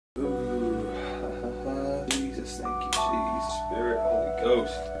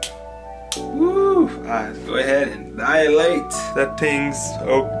toast. Woo! Alright, go ahead and dilate that thing's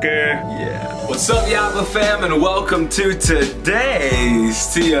okay. Yeah. What's up, Yapa fam, and welcome to today's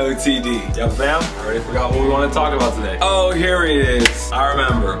TOTD. Yapa fam, I already forgot what we want to talk about today. Oh, here it is. I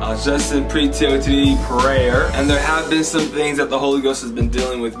remember. I was just in pre-TOTD prayer, and there have been some things that the Holy Ghost has been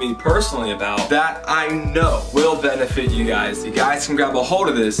dealing with me personally about that I know will benefit you guys. You guys can grab a hold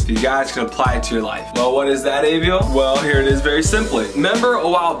of this. You guys can apply it to your life. Well, what is that, Aviol? Well, here it is very simply. Remember a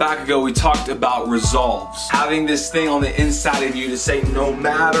while back ago we talked about resolves. Having this thing on the inside of you to say, no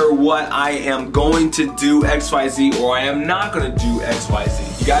matter what, I am going to do XYZ or I am not going to do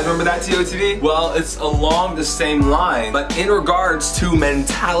XYZ. You guys remember that TOTD? Well, it's along the same line, but in regards to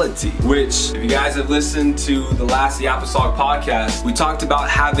mentality, which if you guys have listened to the last Yapastolic Podcast, we talked about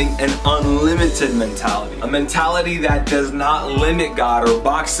having an unlimited mentality. A mentality that does not limit God or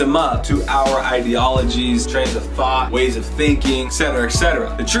box him up to our ideologies, trains of thought, ways of thinking, etc.,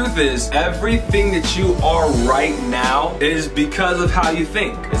 etc. The truth is, everything that you are right now is because of how you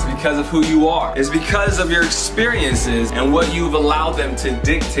think. It's because of who you are. It's because of your experiences and what you've allowed them to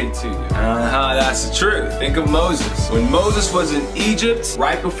dictate to you. That's the truth. Think of Moses. When Moses was in Egypt,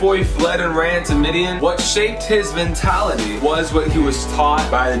 right before he fled and ran to Midian, what shaped his mentality was what he was taught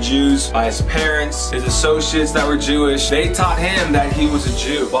by the Jews, by his parents, his associates that were Jewish. They taught him that he was a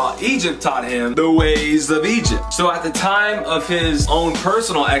Jew, while Egypt taught him the ways of Egypt. So at the time of his own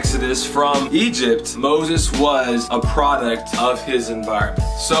personal exodus from Egypt, Moses was a product of his environment.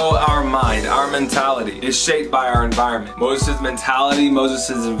 So our mind, our mentality is shaped by our environment. Moses' mentality, Moses'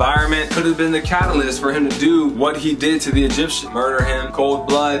 environment could have been the catalyst for him to do what he did to the Egyptian. Murder him, cold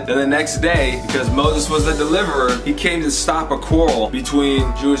blood. Then the next day, because Moses was the deliverer, he came to stop a quarrel between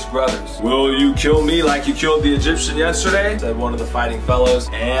Jewish brothers. Will you kill me like you killed the Egyptian yesterday? Said one of the fighting fellows.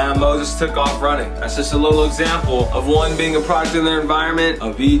 And Moses took off running. That's just a little example of one being a product of their environment,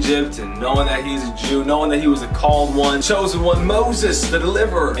 of Egypt, and knowing that he's a Jew, knowing that he was a called one, chosen one, Moses, the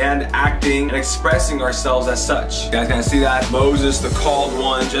deliverer, and acting and expressing ourselves as such. You guys can see that? Moses, the called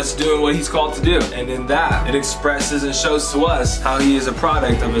one, just doing what he's called to do. And in that, it expresses and shows to us how he is a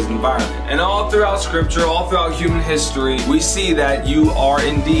product of his environment. And all throughout scripture, all throughout human history, we see that you are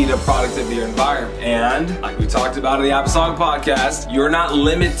indeed a product of your environment. And like we talked about in the Apostolic Podcast, you're not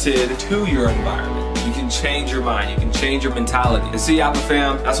limited to your environment. You can change your mind, you can change your mentality. And see, Yapa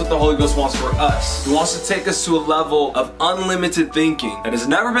fam, that's what the Holy Ghost wants for us. He wants to take us to a level of unlimited thinking that has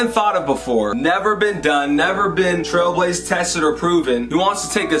never been thought of before, never been done, never been trailblazed, tested, or proven. He wants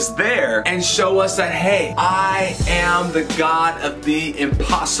to take us there and show us that, hey, I am the God of the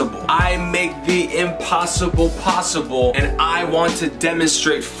impossible. I make the impossible possible, and I want to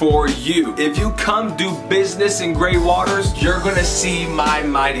demonstrate for you. If you come do business in great waters, you're gonna see my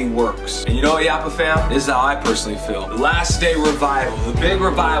mighty works. And you know what, Yapa fam? This is how I personally feel. The last day revival, the big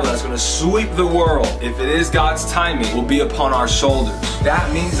revival that's going to sweep the world, if it is God's timing, will be upon our shoulders.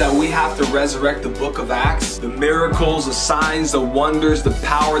 That means that we have to resurrect the book of Acts, the miracles, the signs, the wonders, the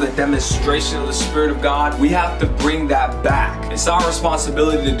power, the demonstration of the Spirit of God. We have to bring that back. It's our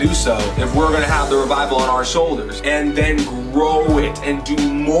responsibility to do so if we're going to have the revival on our shoulders, and then grow it and do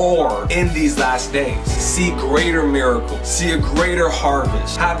more in these last days. See greater miracles, see a greater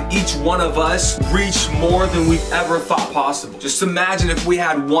harvest, have each one of us reach more than we've ever thought possible. Just imagine if we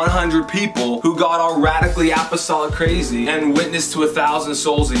had 100 people who got all radically apostolic crazy and witnessed to 1,000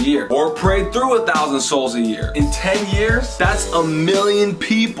 souls a year, or prayed through 1,000 souls a year. In 10 years, that's 1 million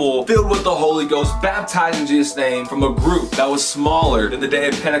people filled with the Holy Ghost, baptized in Jesus' name, from a group that was smaller than the day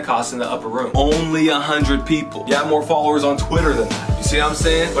of Pentecost in the upper room. Only 100 people. You have more followers on Twitter than that. You see what I'm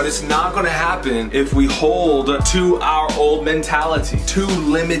saying? But it's not going to happen if we hold to our old mentality, to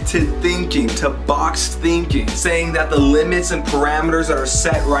limited thinking, to boxed thinking, saying that the limits and parameters that are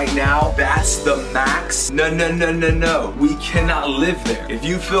set right now, that's the max. No, no, no, no, no. We cannot live there. If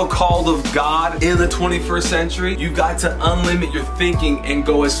you feel called of God in the 21st century, you've got to unlimit your thinking and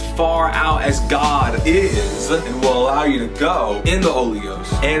go as far out as God is and will allow you to go in the Holy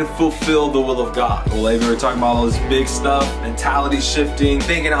Ghost and fulfill the will of God. Well, we were talking about all this big stuff, mentality shifting,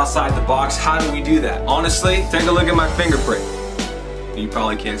 thinking outside the box. How do we do that? Honestly, take a look at my fingerprint. You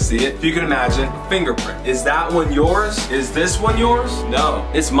probably can't see it. If you can imagine, a fingerprint. Is that one yours? Is this one yours? No,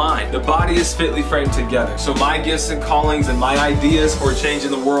 it's mine. The body is fitly framed together. So my gifts and callings and my ideas for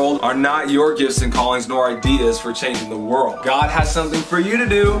changing the world are not your gifts and callings nor ideas for changing the world. God has something for you to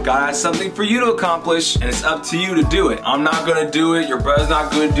do. God has something for you to accomplish, and it's up to you to do it. I'm not gonna do it. Your brother's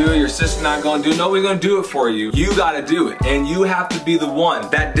not gonna do it. Your sister's not gonna do it. Nobody's gonna do it for you. You gotta do it. And you have to be the one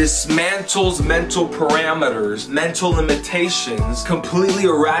that dismantles mental parameters, mental limitations, completely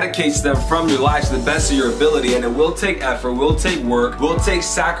eradicates them from your life to the best of your ability. And it will take effort, will take work, will take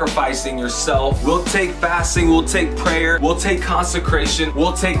sacrificing yourself, will take fasting, will take prayer, will take consecration,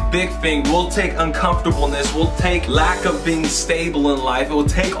 will take big things, will take uncomfortableness, will take lack of being stable in life. It will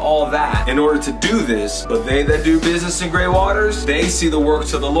take all that in order to do this. But they that do business in great waters, they see the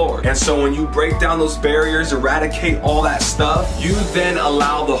works of the Lord. And so when you break down those barriers, eradicate all that stuff, you then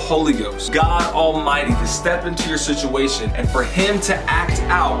allow the Holy Ghost, God Almighty, to step into your situation and for Him to act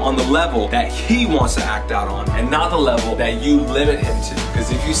out on the level that He wants to act out on and not the level that you limit Him to.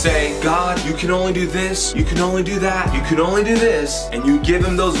 Because if you say, God, you can only do this, you can only do that, you can only do this, and you give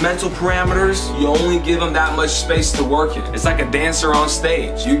Him those mental parameters, you only give Him that much space to work in. It's like a dancer on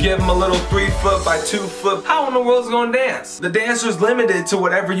stage. You give him a little 3 foot by 2 foot, how in the world is he gonna dance? The dancer's limited to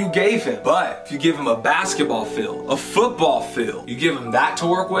whatever you gave him. But if you give him a basketball field, a football field, you give him that to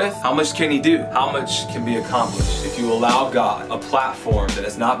work with, how much can he do? How much can be accomplished if you allow God a platform that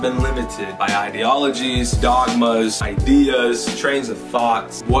has not been limited by ideologies, dogmas, ideas, trains of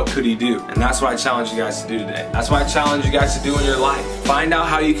thoughts? What could He do? And that's what I challenge you guys to do today. That's what I challenge you guys to do in your life. Find out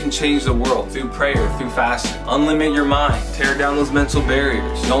how you can change the world through prayer, through fasting. Unlimit your mind. Tear down those mental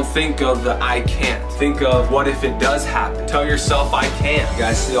barriers. Don't think of the I can't. Think of what if it does happen. Tell yourself I can. You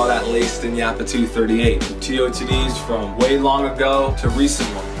guys see all that laced in Yapa238. From TOTDs from way long ago to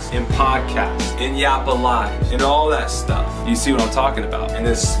recent ones. In podcasts, in Yapa Lives, in all that stuff. You see what I'm talking about. And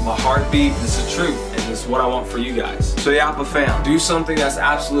this is my heartbeat, this is the truth, and this is what I want for you guys. So Yapa fam, do something that's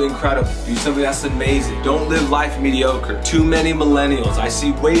absolutely incredible. Do something that's amazing. Don't live life mediocre. Too many millennials, I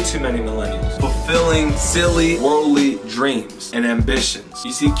see way too many millennials, fulfilling silly, worldly dreams and ambitions.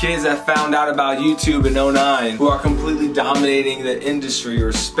 You see kids that found out about YouTube in 09 who are completely dominating the industry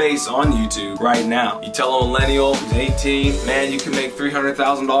or space on YouTube right now. You tell a millennial who's 18, man, you can make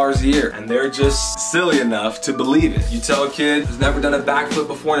 $300,000 a year, and they're just silly enough to believe it. You tell a kid who's never done a backflip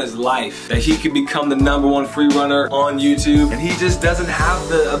before in his life that he could become the #1 free runner on YouTube, and he just doesn't have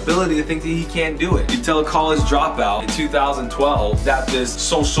the ability to think that he can't do it. You tell a college dropout in 2012 that this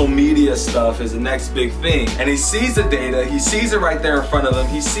social media stuff is the next big thing, and he sees the data, he sees it right there in front of him,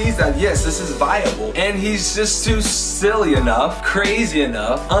 he sees that yes, this is viable, and he's just too silly enough, crazy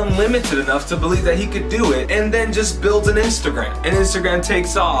enough, unlimited enough to believe that he could do it, and then just builds an Instagram, and Instagram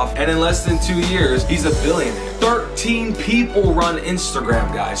takes off, and in less than 2 years, he's a billionaire. 13 people run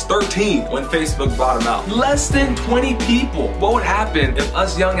Instagram, guys. 13 when Facebook bought him out. Less than 20 people. What would happen if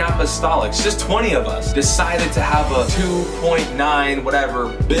us young apostolics, just 20 of us, decided to have a 2.9 whatever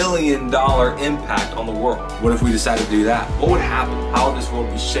billion dollar impact on the world? What if we decided to do that? What would happen? How would this world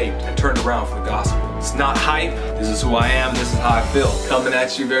be shaped and turned around for the gospel? It's not hype. This is who I am. This is how I feel. Coming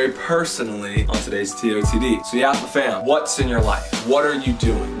at you very personally on today's TOTD. So Yapa fam, what's in your life? What are you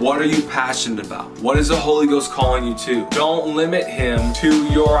doing? What are you passionate about? What is the Holy Ghost calling you to? Don't limit Him to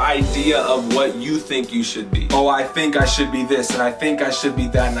your idea of what you think you should be. Oh, I think I should be this, and I think I should be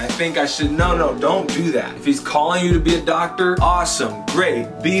that, and I think I should... No, don't do that. If He's calling you to be a doctor, awesome, great,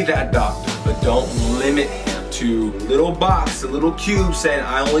 be that doctor. But don't limit Him to a little box, a little cube saying,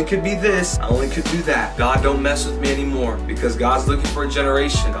 I only could be this, I only could do that. God, don't mess with me anymore, because God's looking for a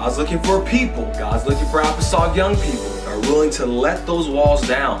generation. God's looking for a people. God's looking for apostolic young people that are willing to let those walls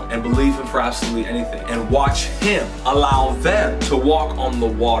down and believe Him for absolutely anything, and watch Him allow them to walk on the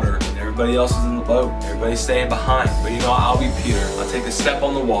water when everybody else is in the boat. Everybody's staying behind. But you know, I'll be Peter. I'll take a step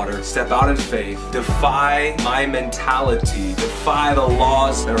on the water, step out in faith, defy my mentality, defy the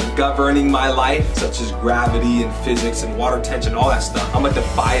laws that are governing my life, such as gravity and physics and water tension, all that stuff. I'm gonna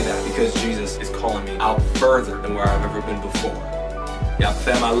defy that because Jesus is calling me out further than where I've ever been before. Yeah,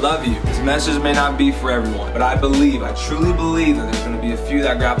 fam, I love you. This message may not be for everyone, but I truly believe that there's gonna be a few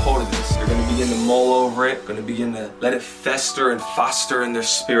that grab hold of this. They're gonna begin to mull over it, gonna begin to let it fester and foster in their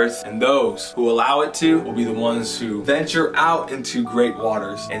spirits, and those who allow it to will be the ones who venture out into great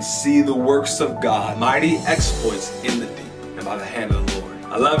waters and see the works of God, mighty exploits in the deep and by the hand of the Lord.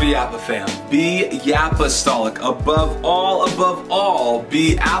 I love you, Yapa fam. Be Yapastolic. Above all,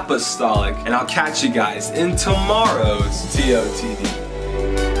 be apostolic. And I'll catch you guys in tomorrow's TOTD.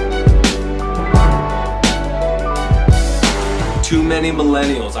 Too many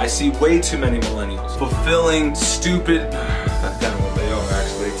millennials. I see way too many millennials fulfilling stupid, that's kind of what they are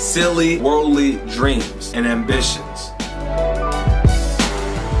actually, silly, worldly dreams and ambitions.